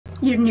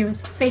Your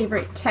newest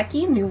favorite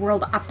techie, New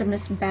World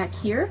Optimist, back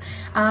here,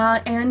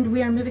 and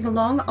we are moving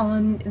along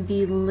on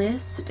the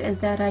list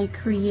that I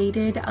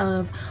created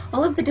of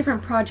all of the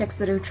different projects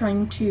that are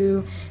trying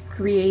to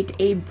create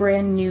a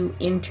brand new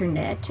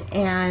internet,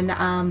 and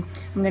I'm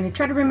going to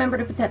try to remember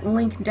to put that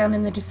link down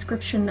in the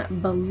description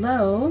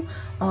below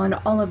on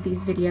all of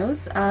these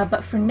videos,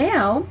 but for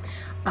now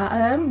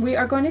we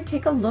are going to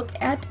take a look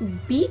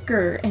at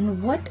Beaker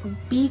and what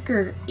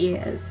Beaker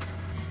is.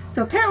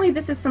 So apparently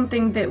this is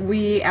something that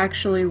we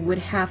actually would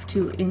have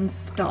to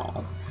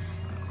install.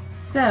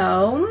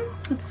 So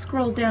let's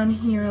scroll down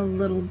here a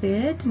little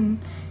bit and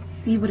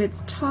see what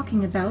it's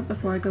talking about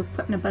before I go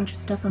putting a bunch of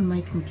stuff on my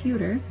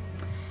computer.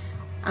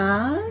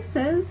 It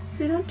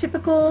says, you know,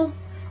 typical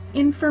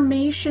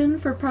information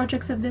for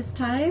projects of this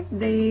type.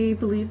 They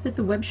believe that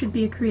the web should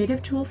be a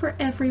creative tool for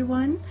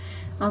everyone.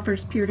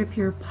 Offers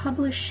peer-to-peer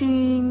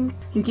publishing.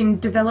 You can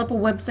develop a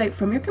website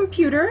from your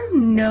computer,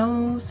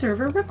 no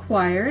server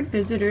required.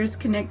 Visitors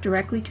connect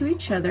directly to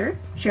each other,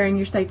 sharing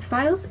your site's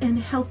files and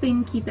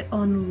helping keep it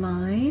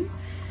online.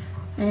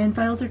 And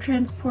files are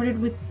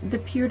transported with the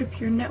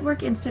peer-to-peer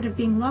network instead of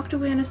being locked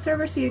away on a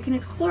server, so you can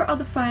explore all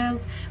the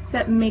files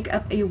that make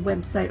up a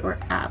website or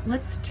app.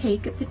 Let's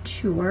take the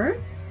tour.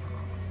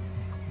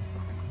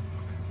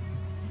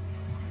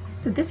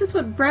 So this is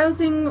what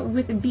browsing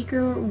with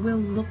Beaker will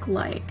look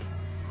like.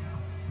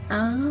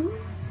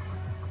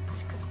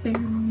 It's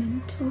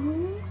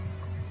experimental.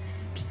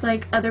 Just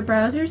like other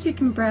browsers, you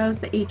can browse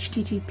the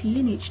HTTP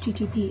and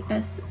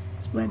HTTPS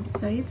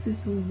websites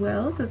as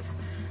well, so it's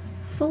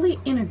fully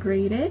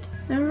integrated.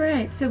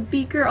 Alright, so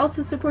Beaker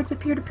also supports a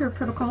peer-to-peer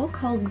protocol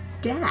called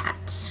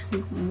DAT.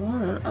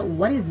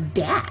 What is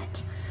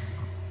DAT?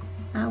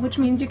 Which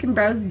means you can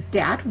browse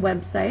DAT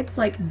websites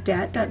like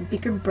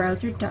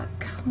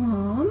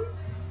dat.beakerbrowser.com.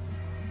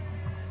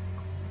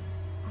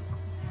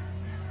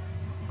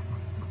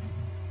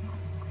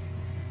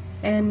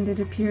 And it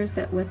appears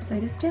that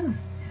website is down.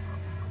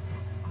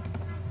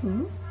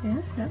 Ooh,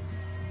 yeah,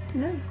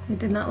 you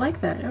did not like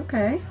that.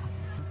 Okay.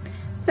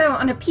 So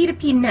on a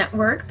P2P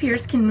network,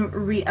 peers can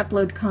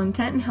re-upload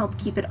content and help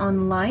keep it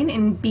online.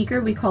 In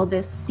Beaker, we call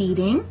this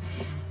seeding,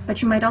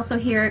 but you might also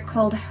hear it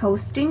called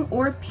hosting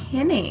or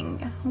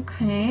pinning.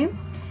 Okay.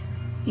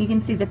 You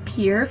can see the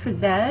peer for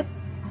that,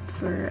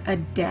 for a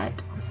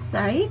DAT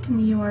site in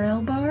the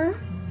URL bar.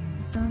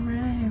 All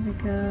right, here we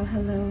go.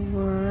 Hello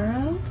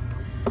world.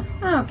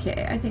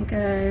 Okay, I think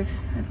I've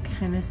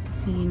kind of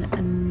seen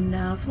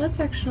enough. Let's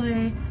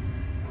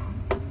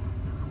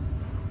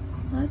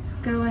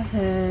go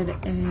ahead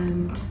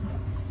and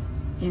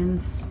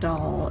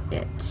install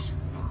it.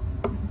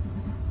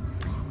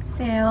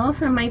 So,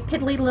 from my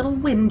piddly little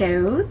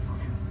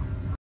Windows.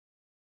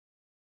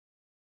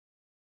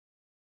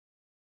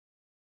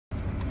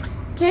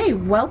 Okay,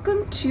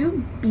 welcome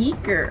to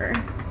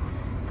Beaker.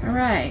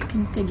 Alright,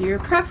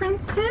 configure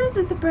preferences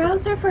as a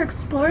browser for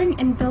exploring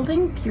and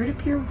building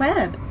peer-to-peer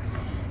web.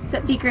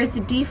 Set Beaker as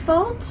the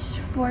default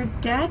for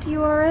DAT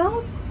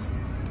URLs.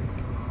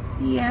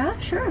 Yeah,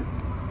 sure.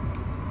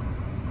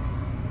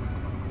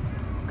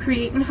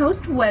 Create and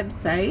host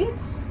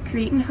websites.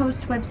 Create and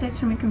host websites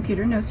from your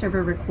computer, no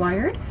server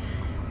required.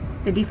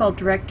 The default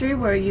directory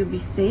where you'll be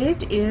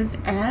saved is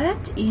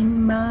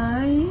in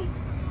my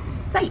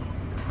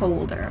sites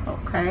folder,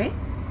 okay?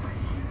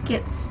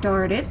 Get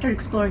started, start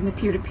exploring the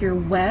peer-to-peer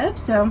web.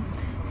 So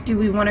do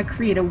we want to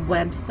create a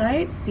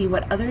website, see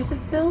what others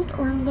have built,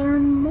 or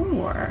learn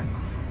more?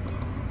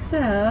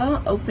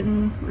 So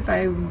open, if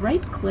I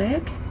right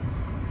click,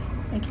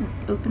 I can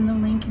open the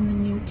link in the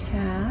new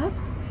tab.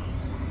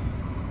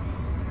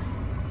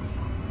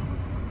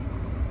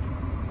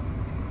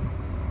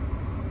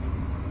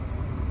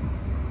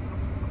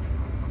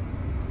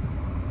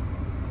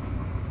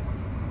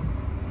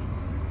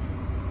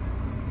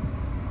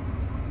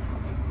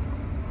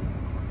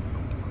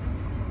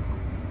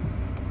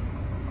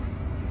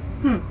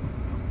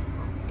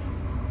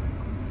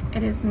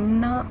 It is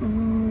not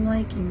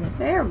liking this.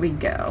 There we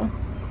go.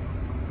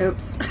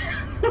 Oops.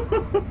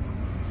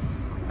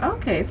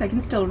 Okay, so I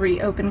can still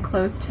reopen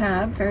close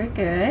tab. Very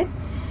good.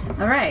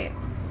 Alright.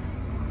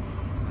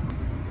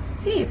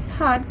 Let's see,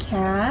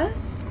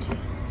 podcast.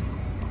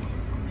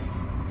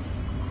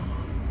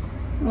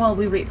 While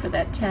we wait for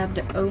that tab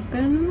to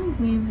open,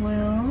 we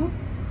will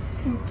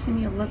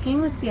continue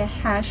looking. Let's see, a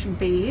hash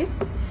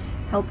base.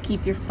 Help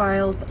keep your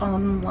files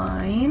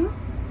online.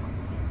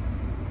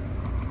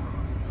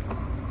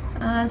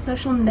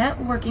 Social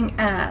networking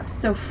apps.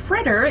 So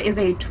Fritter is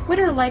a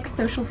Twitter-like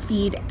social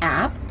feed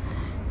app.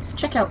 Let's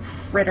check out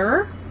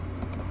Fritter.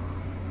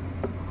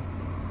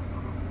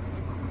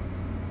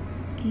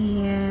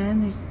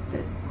 And there's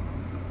the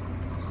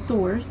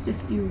source if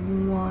you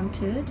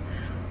wanted.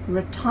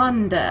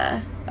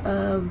 Rotunda,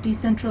 a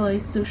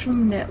decentralized social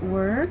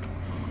network.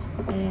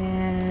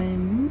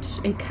 And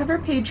a cover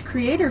page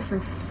creator for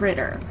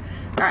Fritter.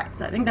 Alright,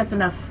 so I think that's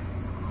enough.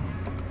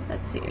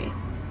 Let's see.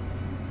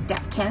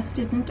 Datcast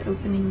isn't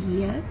opening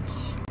yet.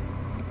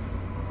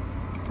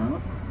 Oh,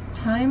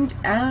 timed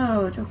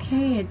out.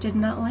 Okay, it did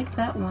not like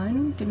that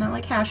one. Did not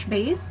like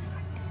Hashbase.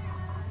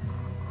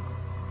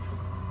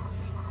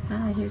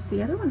 Here's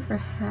the other one for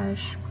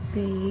hash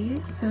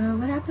base. So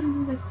what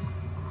happened with...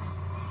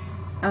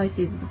 Oh, I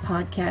see the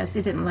podcast.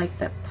 It didn't like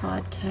that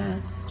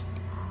podcast.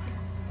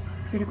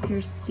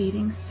 Peer-to-peer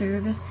seating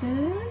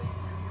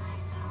services.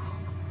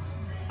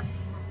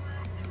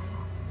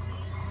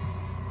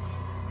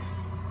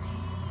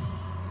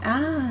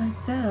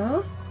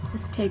 So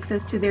this takes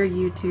us to their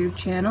YouTube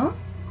channel.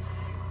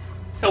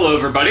 Hello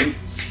everybody.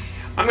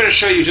 I'm going to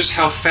show you just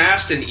how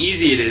fast and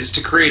easy it is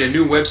to create a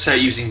new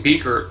website using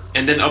Beaker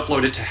and then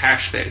upload it to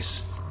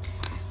Hashbase.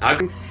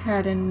 We've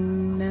had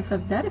enough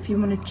of that. If you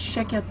want to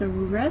check out the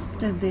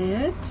rest of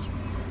it,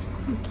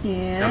 you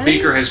can. Now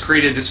Beaker has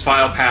created this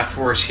file path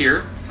for us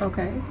here.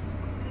 Okay.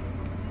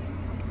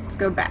 Let's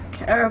go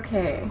back.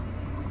 Okay.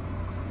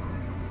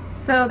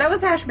 So that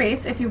was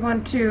Hashbase if you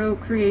want to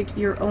create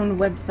your own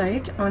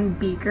website on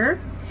Beaker.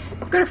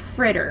 Let's go to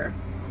Fritter.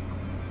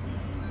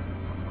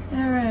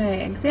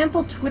 Alright,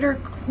 example Twitter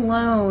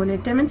clone.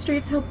 It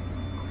demonstrates how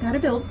to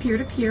build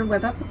peer-to-peer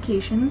web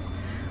applications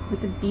with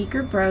the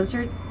Beaker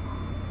browser,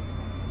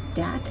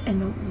 DAT,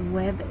 and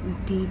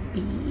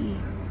WebDB.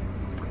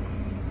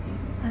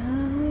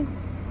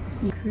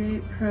 You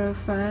create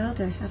profile.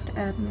 Do I have to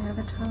add an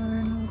avatar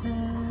and all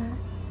that?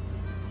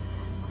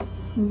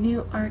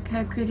 New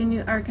archive. Create a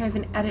new archive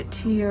and add it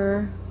to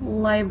your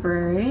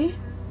library.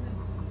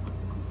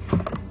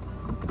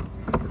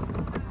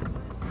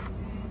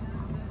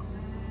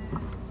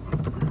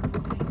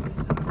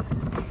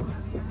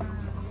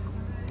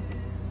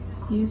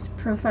 Use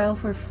profile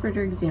for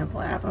Fritter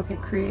example app. Okay,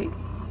 create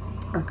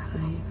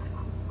archive.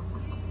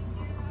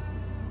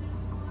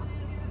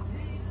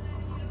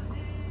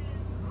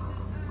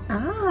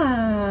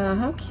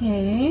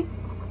 Okay.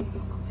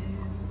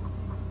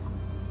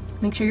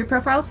 Make sure your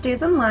profile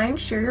stays online.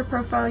 Share your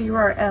profile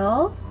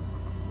URL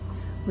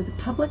with a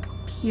public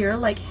peer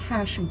like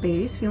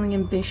Hashbase. Feeling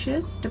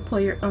ambitious? Deploy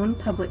your own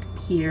public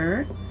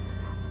peer.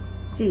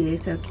 Let's see,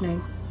 so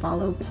can I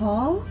follow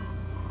Paul?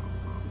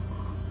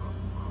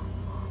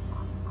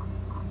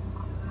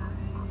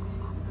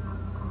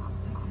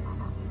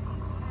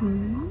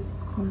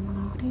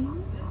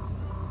 Loading.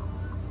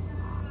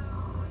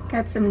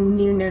 Got some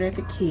new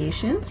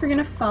notifications. We're going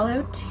to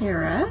follow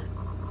Tara.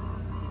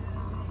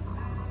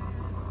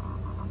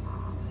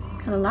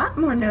 Got a lot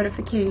more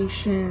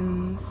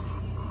notifications.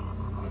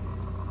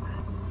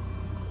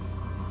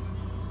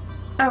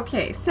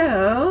 Okay,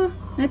 so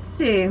let's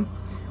see.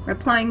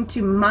 Replying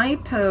to my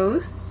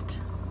post.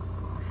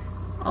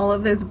 All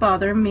of those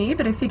bother me,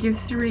 but I figure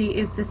 3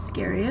 is the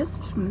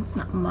scariest. It's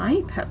not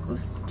my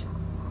post.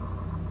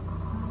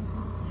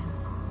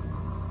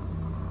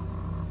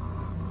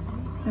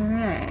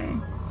 Alright.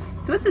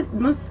 So what's the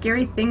most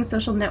scary thing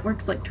social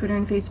networks like Twitter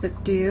and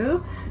Facebook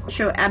do?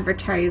 Show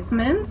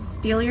advertisements,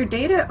 steal your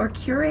data, or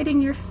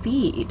curating your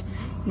feed.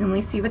 You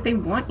only see what they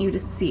want you to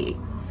see.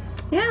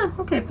 Yeah,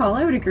 okay, Paul,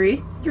 I would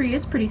agree. 3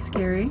 is pretty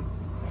scary.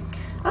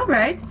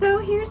 Alright, so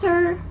here's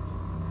our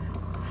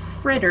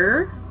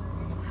Fritter.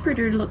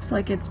 Fritter looks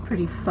like it's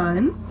pretty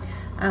fun.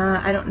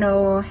 I don't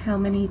know how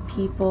many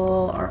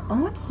people are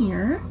on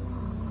here,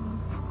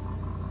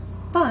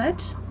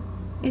 but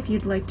if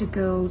you'd like to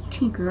go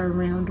tinker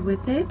around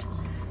with it,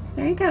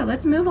 there you go.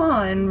 Let's move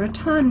on.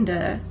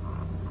 Rotunda.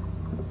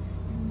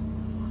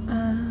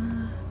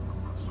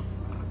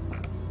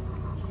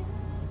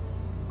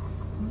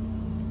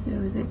 So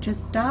is it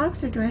just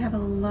docs, or do I have a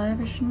live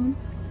version?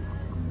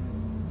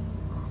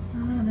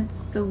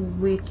 That's the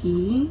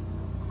wiki.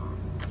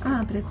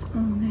 But it's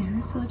on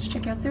there, so let's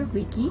check out their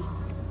wiki.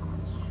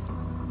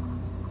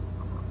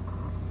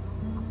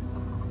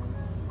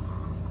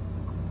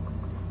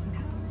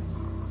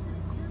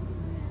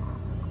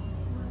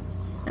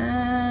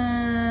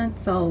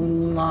 It's a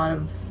lot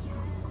of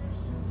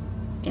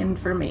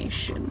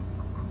information.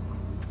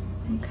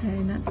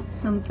 Okay, that's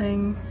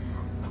something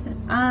that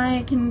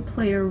I can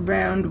play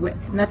around with.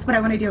 And that's what I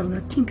want to do. I'm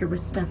going to tinker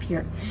with stuff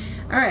here.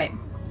 Alright.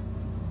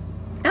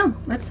 Oh,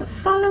 let's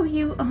follow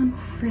you on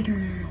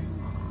Fritter.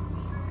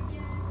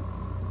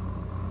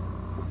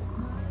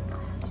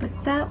 But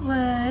that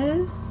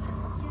was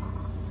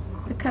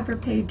the cover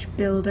page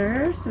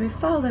builder, so we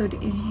followed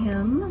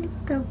him.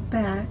 Let's go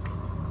back.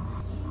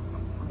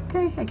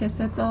 Okay, I guess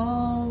that's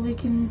all we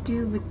can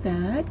do with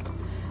that.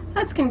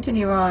 Let's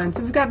continue on.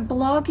 So we've got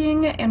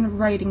blogging and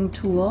writing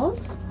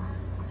tools.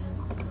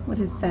 What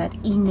is that?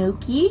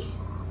 Enoki.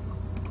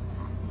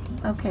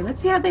 Okay,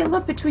 let's see how they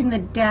look between the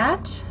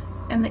DAT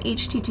and the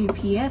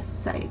HTTPS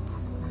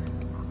sites.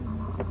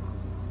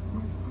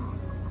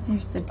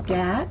 There's the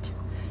DAT.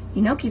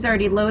 Enoki's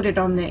already loaded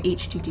on the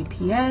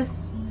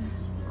HTTPS.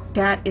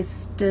 DAT is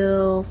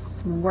still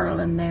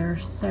swirling there,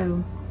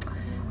 so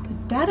the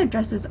DAT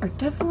addresses are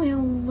definitely a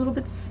little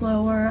bit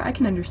slower. I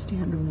can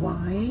understand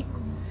why.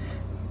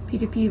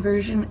 P2P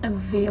version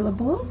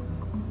available.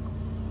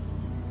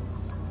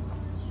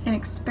 An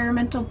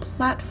experimental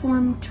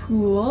platform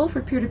tool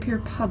for peer-to-peer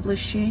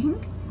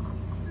publishing.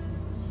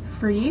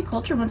 Free.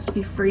 Culture wants to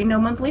be free. No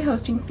monthly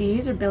hosting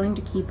fees or billing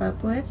to keep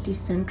up with.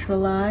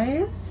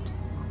 Decentralized.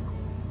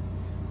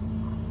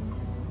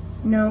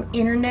 No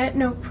internet,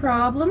 no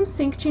problem.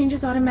 Sync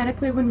changes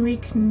automatically when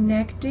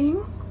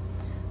reconnecting.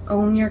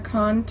 Own your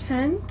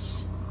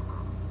content.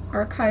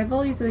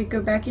 Archival, usually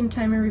go back in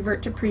time and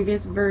revert to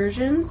previous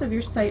versions of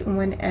your site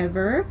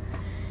whenever.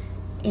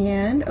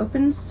 And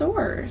open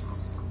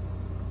source.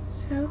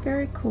 So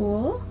very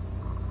cool.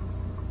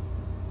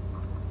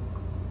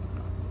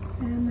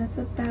 And that's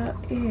about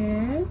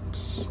it.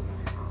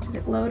 Did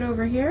it load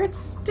over here? It's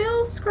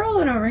still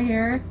scrolling over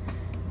here.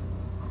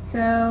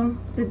 So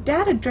the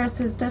data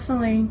addresses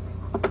definitely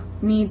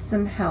need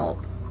some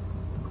help.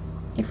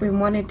 If we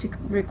wanted to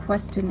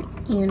request an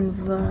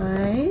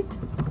invite.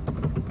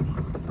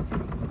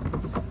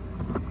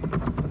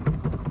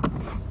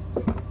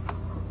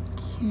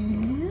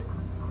 Okay.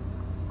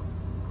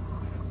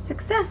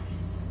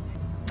 Success.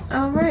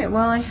 Alright,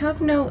 well I have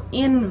no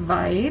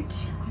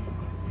invite.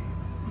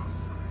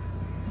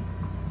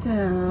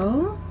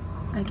 So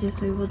I guess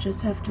we will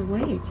just have to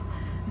wait.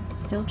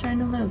 Still trying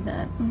to load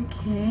that.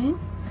 Okay.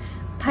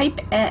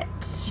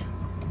 Pipette.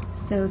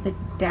 So the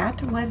DAT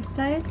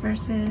website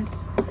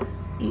versus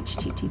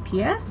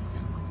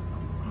HTTPS.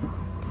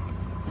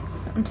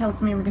 Something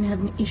tells me we're going to have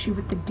an issue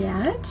with the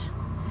DAT.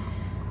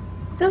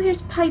 So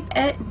here's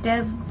Pipette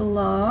Dev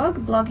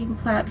Blog, blogging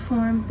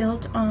platform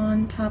built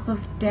on top of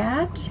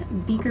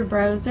DAT, Beaker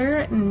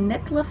browser,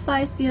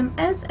 Netlify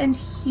CMS, and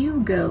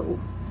Hugo.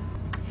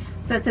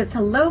 So it says,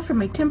 hello from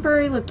my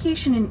temporary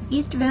location in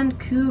East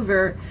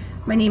Vancouver.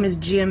 My name is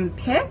Jim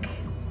Pick.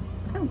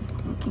 Oh,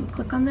 I can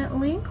click on that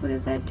link. What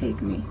does that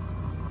take me?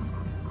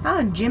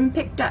 Ah,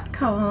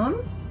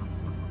 jimpick.com.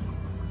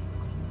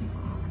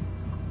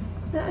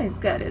 So he's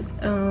got his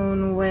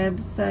own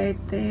website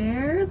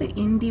there, the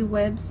Indie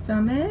Web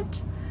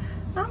Summit.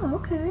 Oh,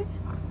 okay.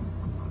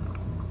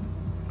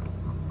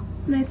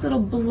 Nice little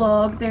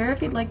blog there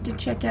if you'd like to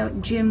check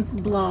out Jim's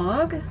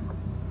blog.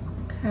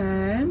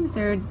 Okay, is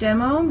there a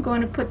demo? I'm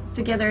going to put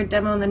together a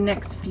demo in the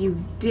next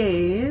few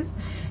days.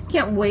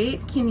 Can't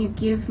wait. Can you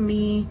give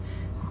me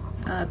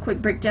a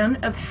quick breakdown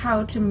of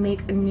how to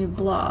make a new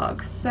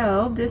blog?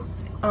 So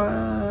this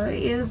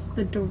is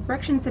the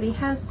directions that he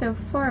has so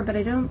far, but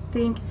I don't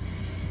think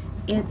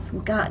it's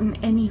gotten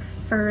any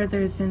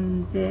further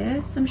than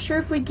this. I'm sure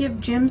if we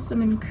give Jim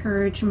some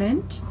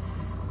encouragement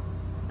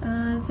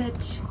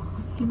that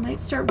he might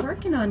start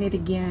working on it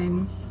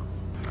again.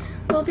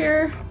 Well, if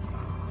you're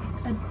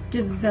a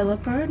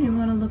developer and you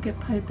want to look at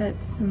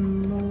Pipette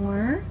some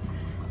more,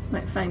 you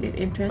might find it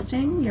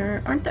interesting.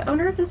 You aren't the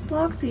owner of this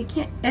blog, so you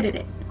can't edit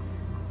it.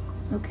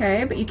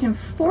 Okay, but you can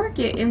fork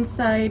it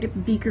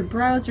inside Beaker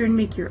browser and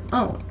make your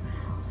own.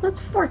 So let's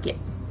fork it.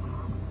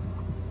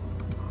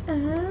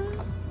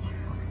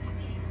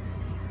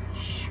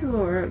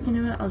 Sure, you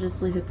know what, I'll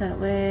just leave it that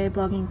way.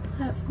 Blogging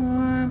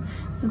platform.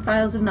 Some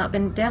files have not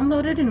been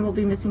downloaded and will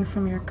be missing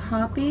from your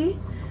copy.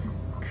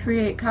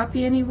 Create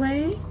copy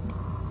anyway.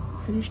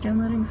 Finish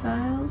downloading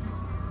files.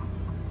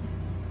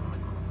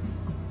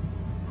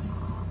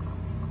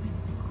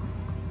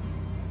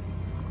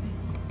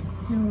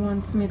 It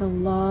wants me to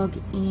log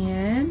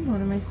in.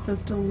 What am I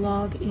supposed to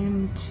log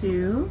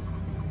into?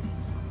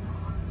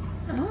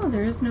 Oh,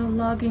 there is no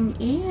logging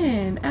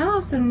in.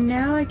 Oh, so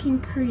now I can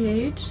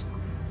create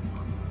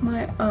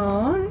my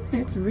own.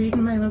 It's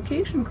reading my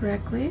location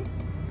correctly.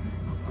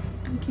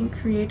 I can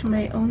create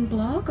my own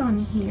blog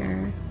on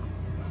here.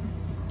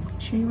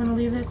 Sure you want to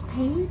leave this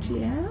page?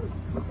 Yeah.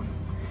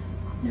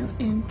 No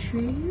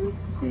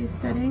entries. Let's see,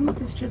 settings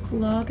is just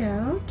log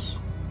out.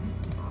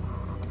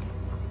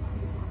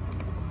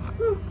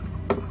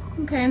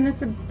 Okay, and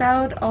that's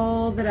about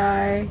all that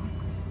I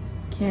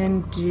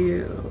can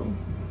do.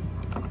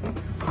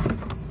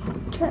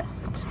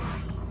 Test.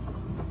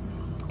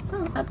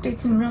 Oh,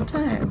 updates in real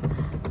time.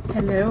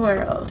 Hello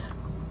world.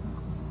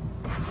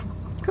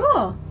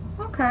 Cool.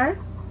 Okay.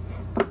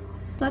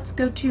 Let's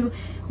go to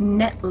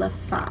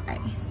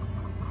Netlify.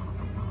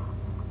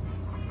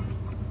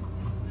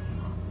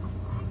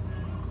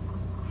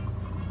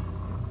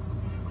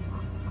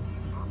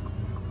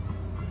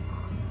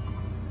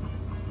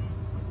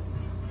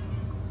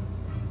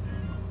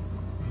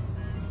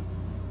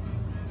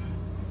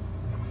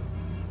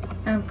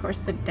 Of course,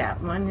 the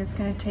DAT one is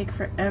going to take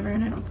forever,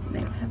 and they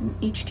don't have an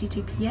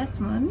HTTPS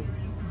one.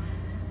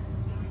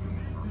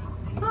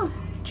 Oh,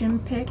 Jim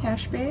Pick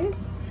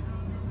Hashbase.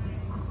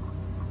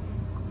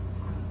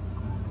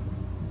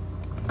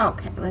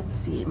 Okay, let's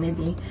see.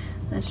 Maybe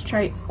let's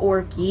try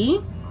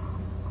Orky.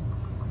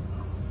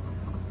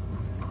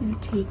 It'll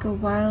take a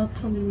while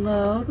to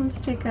load.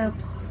 Let's take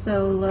up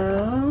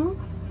Solo.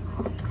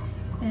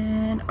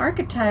 And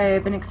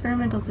Archetype, an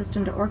experimental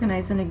system to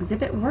organize and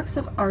exhibit works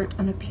of art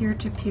on a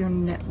peer-to-peer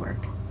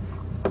network.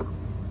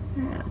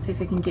 Alright, let's see if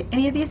I can get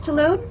any of these to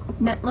load.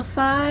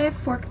 Netlify,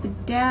 fork the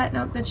DAT.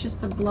 No, that's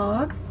just the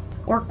blog.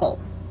 Oracle.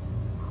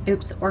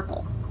 Oops,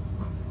 Oracle.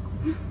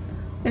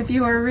 If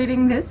you are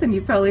reading this and you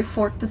probably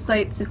forked the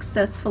site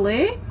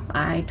successfully,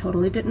 I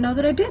totally didn't know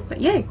that I did, but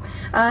yay.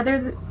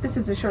 This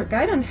is a short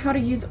guide on how to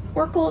use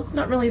Oracle. It's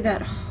not really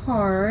that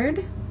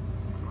hard.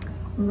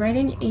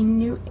 Writing a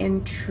new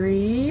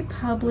entry,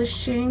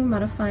 publishing,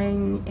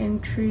 modifying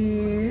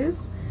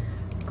entries.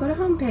 Go to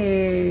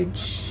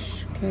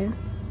homepage. Okay.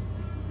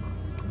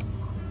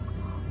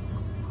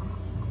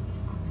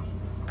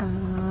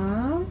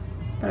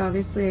 But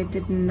obviously I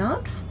did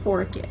not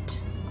fork it.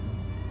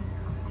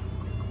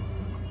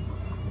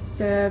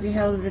 So if you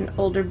have an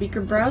older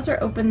Beaker browser,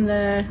 open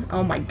the...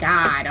 Oh my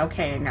god,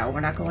 okay, no, we're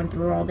not going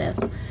through all this.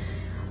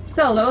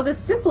 Solo, the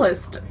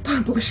simplest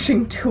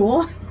publishing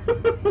tool.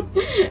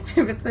 If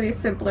it's any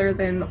simpler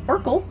than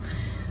Oracle.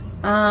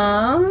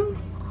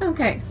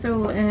 Okay,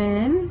 so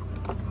in...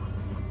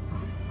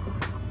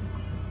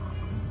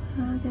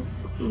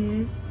 this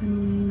is the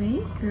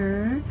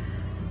maker.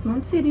 I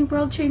won't see any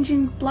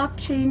world-changing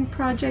blockchain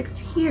projects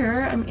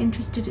here. I'm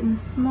interested in the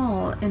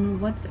small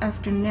and what's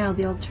after now,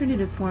 the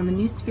alternative form, a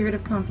new spirit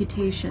of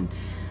computation.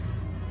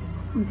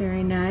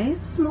 Very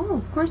nice. Small,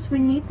 of course we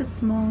need the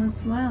small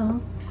as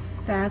well.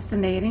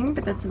 Fascinating,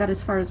 but that's about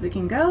as far as we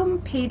can go.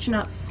 Page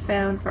not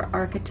found for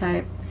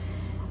archetype.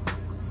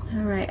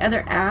 Alright,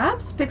 other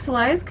apps.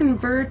 Pixelize,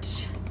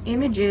 convert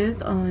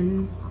images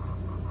on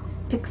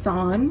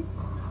Pixon.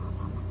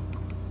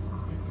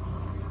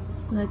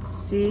 Let's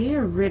see,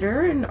 a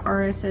Ritter, an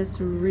RSS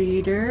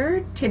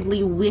reader,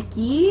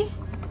 TiddlyWiki.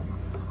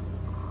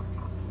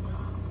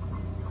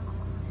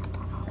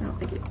 I don't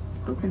think it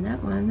opened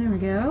that one. There we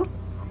go.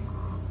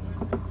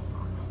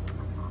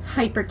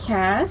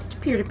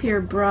 Hypercast, peer-to-peer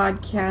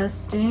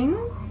broadcasting,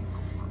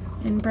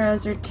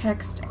 in-browser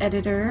text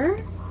editor,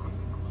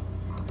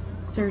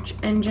 search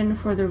engine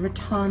for the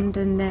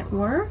Rotonda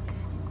network,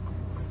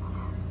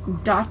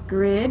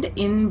 .grid,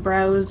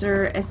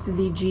 in-browser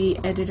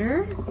SVG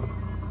editor,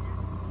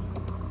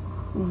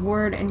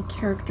 word and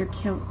character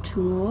count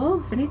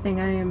tool. If anything,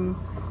 I am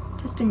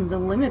testing the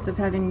limits of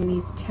having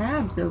these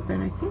tabs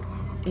open. I think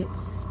it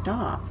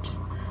stopped.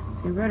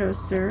 So roto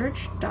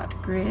search,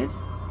 .grid.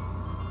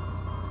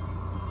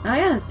 Oh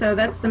yeah, so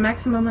that's the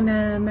maximum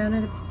amount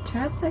of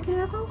tabs I can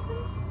have open?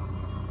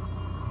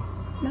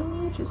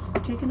 No, just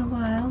taking a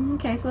while.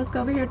 Okay, so let's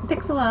go over here to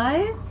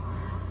Pixelize.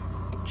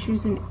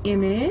 Choose an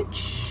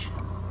image.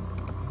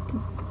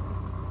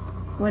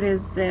 What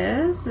is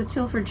this? A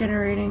tool for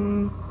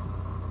generating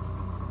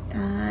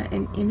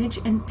an image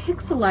and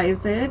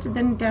pixelize it,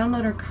 then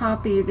download or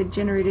copy the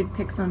generated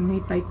pixel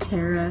made by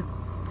Terra.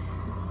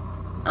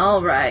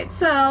 Alright,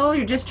 so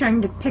you're just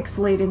trying to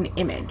pixelate an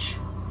image.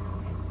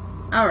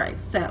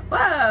 Alright, so,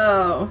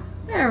 whoa!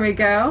 There we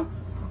go.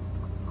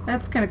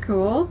 That's kind of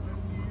cool.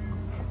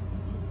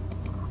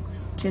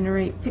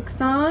 Generate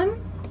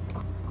Pixon.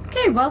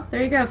 Okay, well,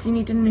 there you go. If you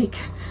need to make...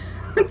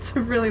 it's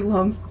a really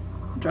long,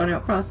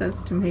 drawn-out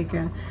process to make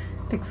a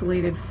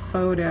pixelated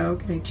photo.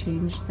 Can I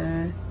change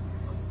the...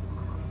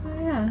 Oh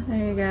yeah,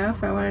 there you go.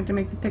 If I wanted to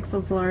make the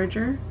pixels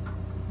larger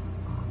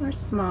or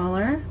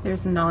smaller.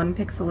 There's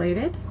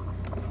non-pixelated.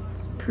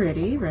 It's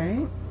pretty,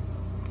 right?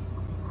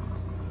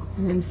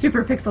 And then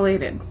super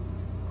pixelated.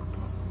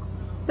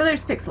 So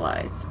there's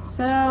Pixelize.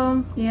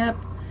 So, yep.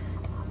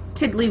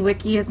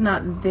 TiddlyWiki is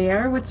not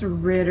there. What's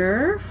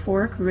Ritter?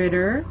 Fork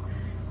Ritter.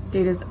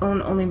 Data's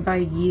owned only by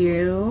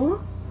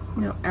you.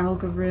 No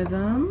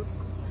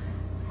algorithms.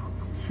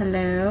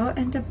 Hello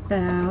and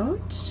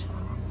about.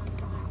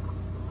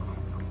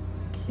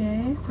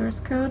 Okay,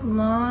 source code,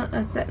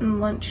 set in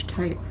lunch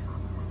type.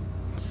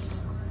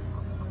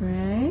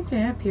 Right,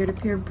 yeah,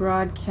 peer-to-peer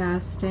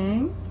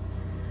broadcasting.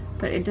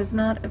 But it does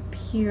not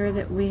appear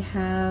that we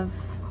have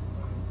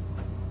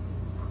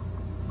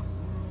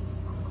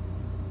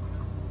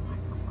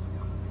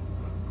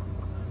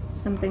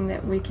something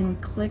that we can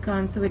click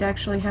on, so we'd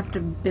actually have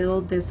to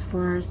build this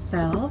for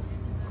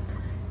ourselves.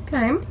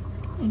 Okay,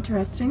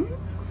 interesting.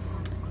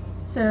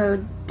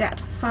 So,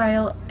 dat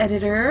file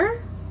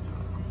editor.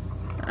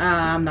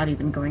 I'm not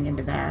even going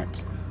into that.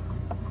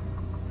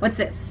 What's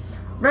this?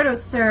 Roto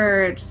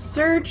search.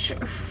 Search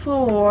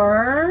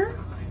for...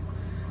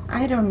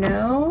 I don't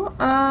know.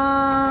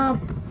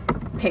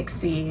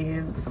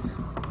 Pixies.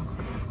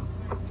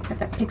 Got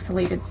that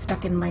pixelated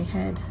stuck in my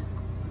head.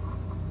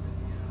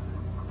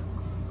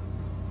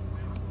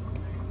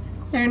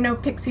 There are no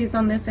pixies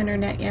on this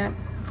internet yet.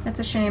 That's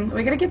a shame.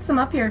 We gotta get some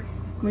up here.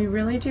 We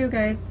really do,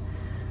 guys.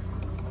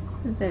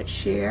 Is that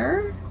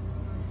share?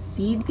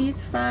 Seed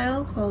these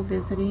files while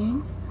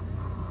visiting.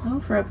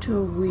 Oh, for up to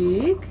a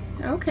week.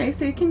 Okay,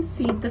 so you can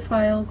seed the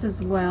files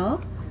as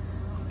well.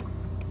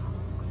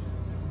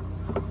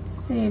 Let's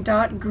see,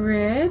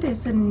 .grid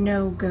is a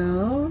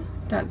no-go.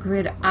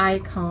 .grid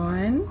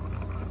icon.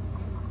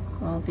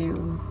 Well, if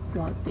you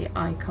want the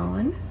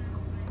icon.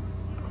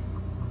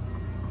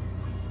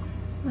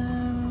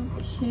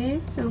 Okay,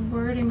 so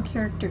word and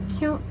character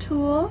count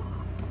tool.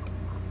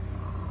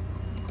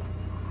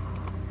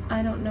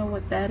 I don't know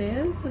what that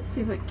is. Let's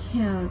see what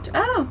count.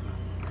 Oh!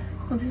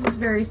 Well, this is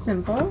very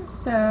simple.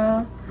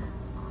 So,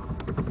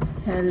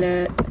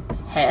 hello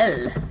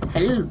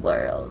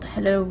world.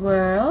 Hello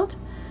world.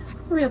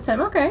 Real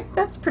time. Okay,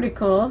 that's pretty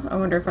cool. I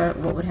wonder if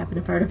what would happen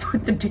if I were to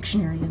put the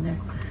dictionary in there.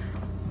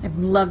 I'd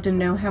love to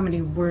know how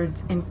many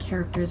words and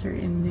characters are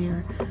in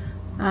there.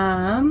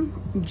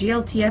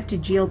 GLTF to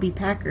GLB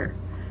Packer.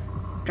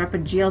 Drop a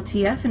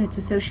GLTF and its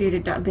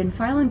associated .bin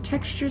file and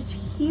textures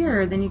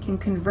here. Then you can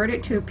convert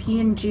it to a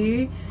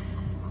PNG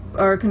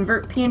or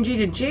convert PNG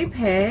to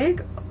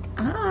JPEG.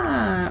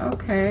 Ah,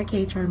 okay.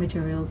 KHR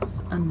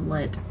materials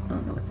unlit. I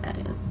don't know what that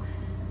is.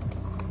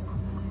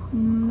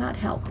 Not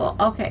helpful.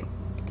 Okay.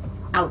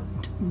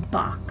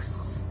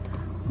 Outbox.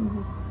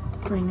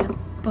 Bring up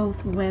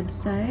both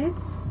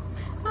websites.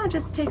 Oh, it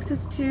just takes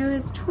us to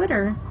his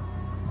Twitter.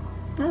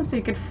 Oh, so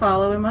you could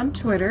follow him on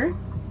Twitter.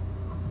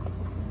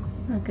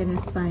 Not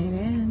gonna sign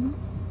in,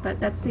 but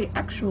that's the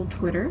actual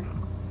Twitter.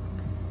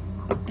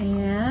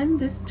 And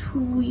this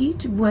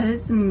tweet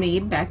was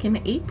made back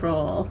in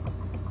April.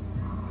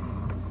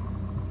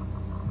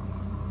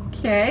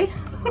 Okay.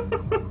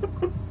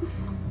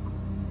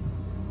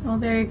 Well,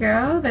 there you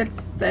go.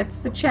 That's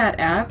the chat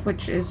app,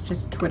 which is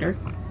just Twitter.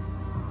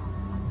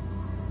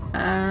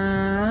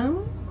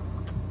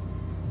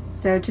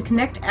 So to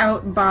connect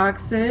out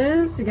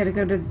boxes, you gotta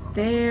go to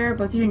there.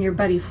 Both you and your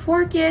buddy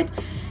fork it.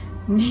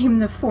 Name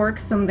the fork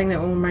something that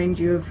will remind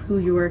you of who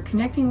you are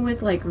connecting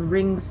with, like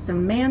Ring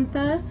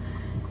Samantha.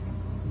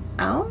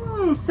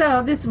 Oh,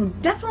 so this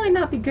would definitely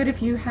not be good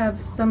if you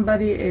have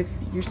somebody, if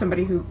you're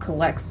somebody who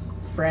collects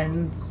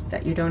friends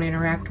that you don't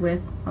interact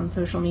with on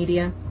social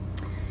media.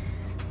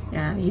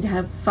 Yeah, you'd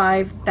have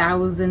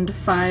 5,000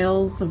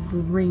 files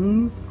of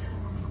rings.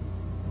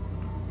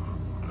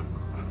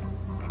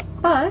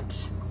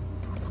 But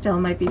still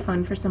might be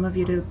fun for some of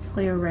you to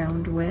play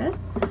around with.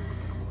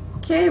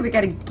 Okay, we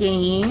got a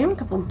game, a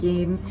couple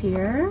games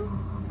here.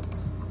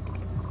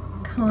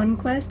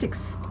 Conquest,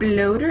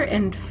 Exploder,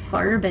 and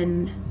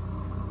Farben.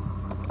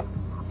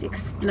 It's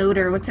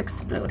Exploder. What's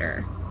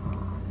Exploder?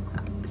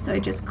 So I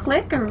just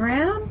click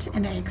around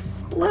and I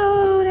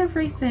explode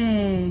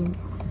everything.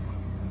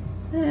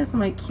 This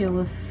might kill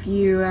a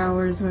few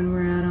hours when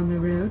we're out on the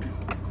road.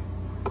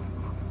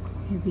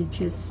 Maybe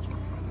just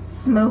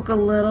smoke a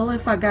little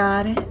if I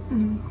got it.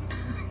 And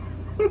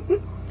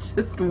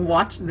just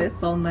watch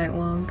this all night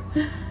long.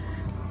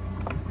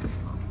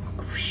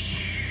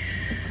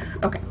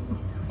 Okay.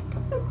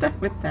 Done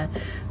with that.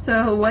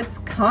 So what's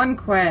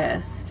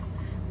Conquest?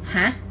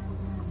 Huh?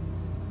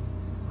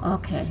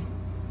 Okay.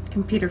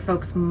 Computer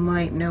folks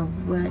might know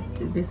what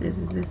this is.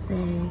 Is this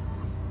a...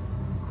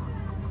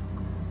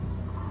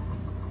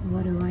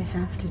 What do I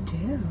have to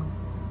do?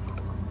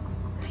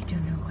 I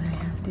don't know what I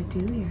have to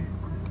do here.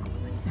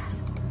 What's that?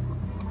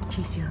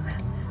 Chase you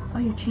around. Oh,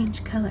 you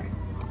change color.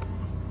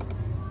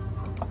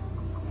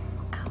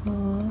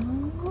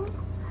 Oh.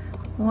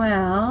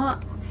 Well,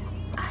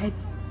 I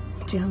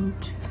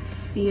don't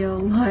feel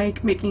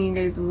like making you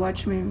guys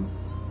watch me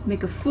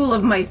make a fool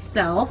of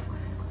myself.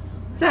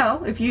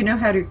 So, if you know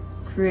how to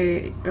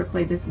create or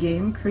play this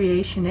game,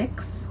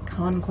 Creationix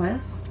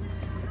Conquest,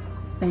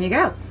 there you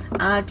go.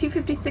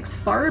 256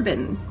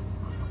 Farben.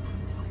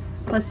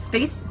 Press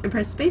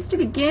space to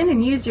begin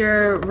and use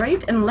your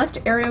right and left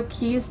arrow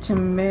keys to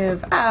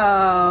move.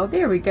 Oh,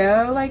 there we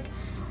go. Like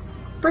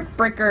Brick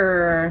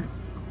Breaker.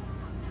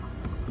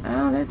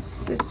 Oh,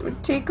 this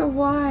would take a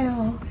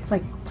while. It's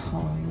like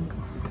Pong.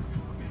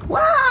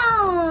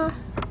 Wow!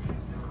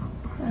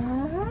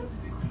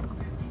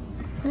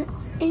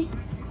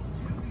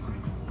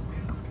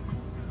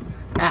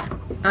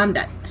 I'm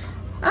done.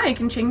 Oh, you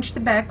can change the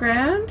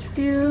background if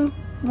you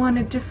want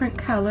a different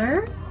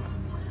color.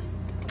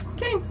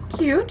 Okay,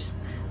 cute.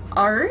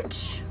 Art.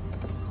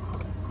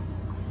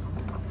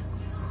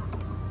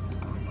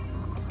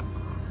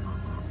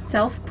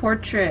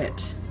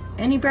 Self-portrait.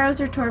 Any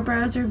browser, Tor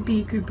browser,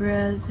 Beaker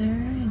browser,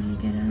 and you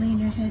gotta lean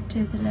your head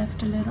to the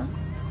left a little.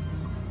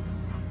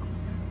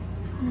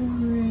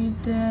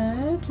 Read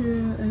that.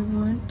 I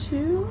want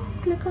to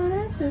click on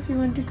it. So if you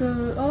want to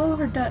go, oh,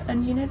 her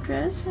 .onion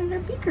address and her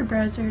Beaker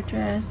browser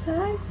address.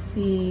 I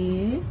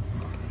see.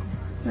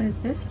 What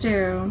does this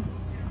do?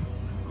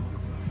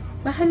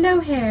 Well, hello,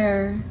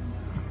 hair.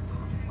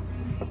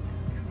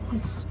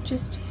 It's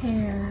just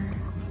hair.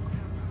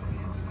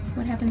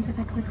 What happens if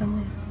I click on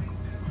this?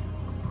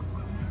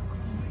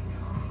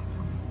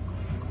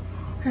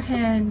 Her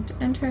hand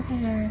and her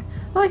hair.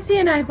 Oh, I see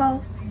an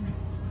eyeball.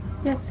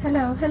 Yes,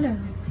 hello, hello.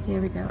 There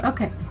we go.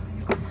 Okay.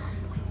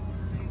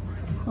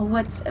 Well,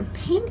 what's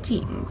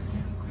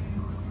paintings?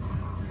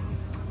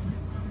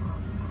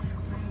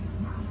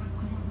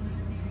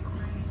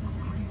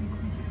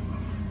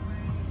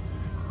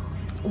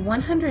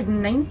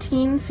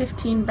 $119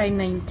 15 by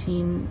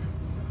 19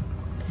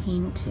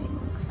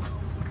 paintings.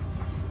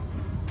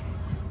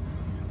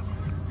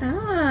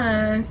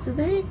 Ah, so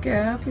there you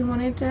go. If you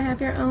wanted to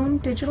have your own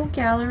digital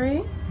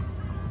gallery,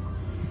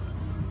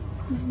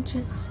 you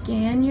just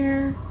scan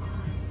your,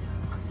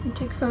 you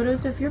take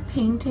photos of your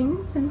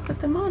paintings and put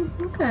them on.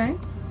 Okay.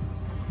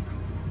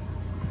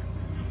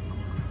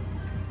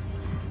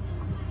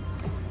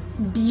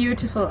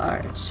 Beautiful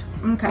art.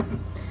 Okay.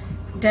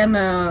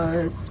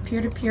 Demos,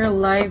 peer-to-peer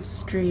live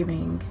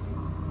streaming.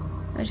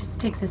 That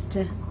just takes us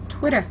to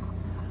Twitter.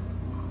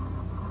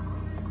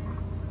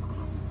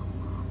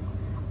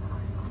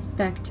 It's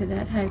back to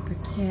that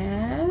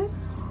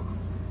hypercast.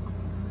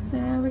 So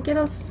we get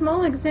a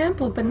small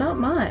example, but not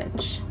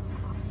much.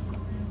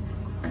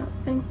 I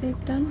don't think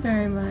they've done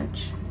very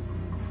much.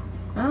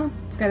 Oh,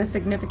 it's got a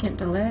significant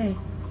delay.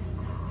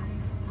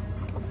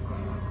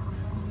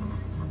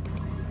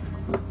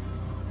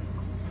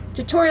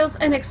 Tutorials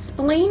and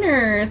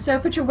explainers. So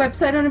put your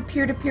website on a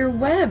peer-to-peer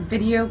web.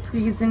 Video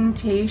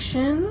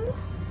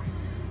presentations.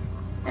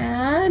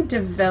 And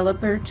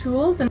developer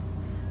tools. And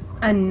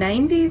a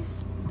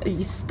 90s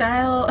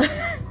style,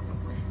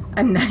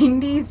 a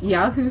 90s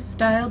Yahoo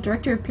style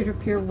directory of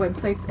peer-to-peer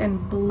websites and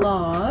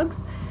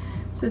blogs.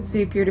 So let's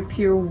see,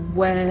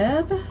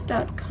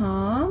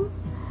 peer-to-peerweb.com.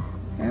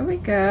 There we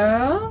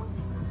go.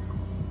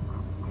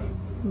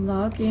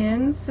 Log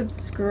in,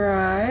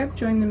 subscribe,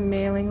 join the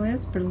mailing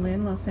list,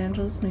 Berlin, Los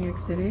Angeles, New York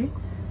City.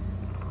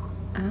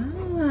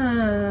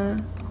 Ah,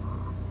 you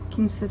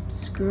can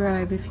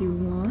subscribe if you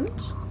want.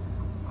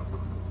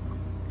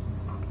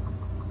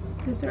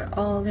 These are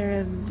all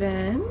their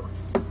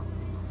events.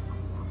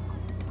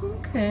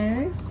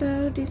 Okay,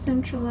 so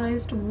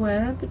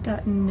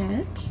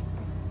decentralizedweb.net.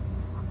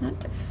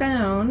 Not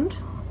found.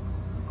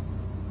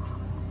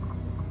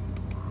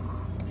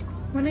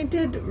 When I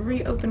did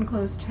reopen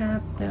close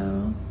tab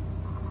though.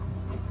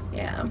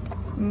 Yeah,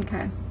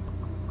 okay.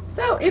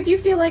 So if you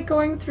feel like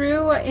going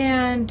through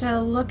and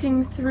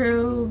looking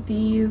through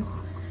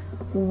these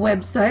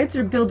websites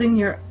or building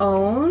your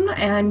own,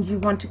 and you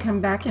want to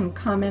come back and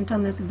comment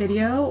on this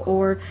video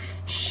or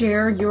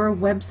share your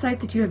website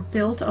that you have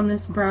built on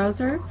this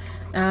browser,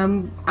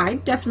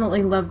 I'd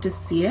definitely love to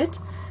see it.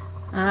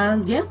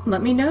 Yeah,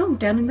 let me know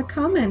down in the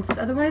comments.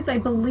 Otherwise, I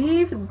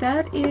believe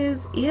that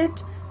is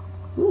it.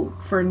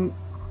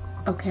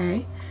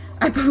 Okay.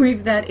 I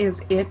believe that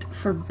is it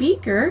for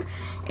Beaker.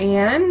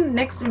 And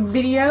next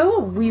video,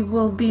 we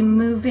will be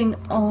moving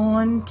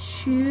on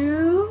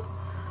to,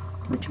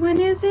 which one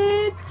is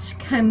it?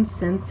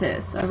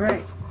 Consensus. All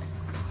right.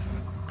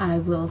 I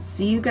will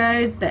see you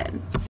guys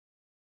then.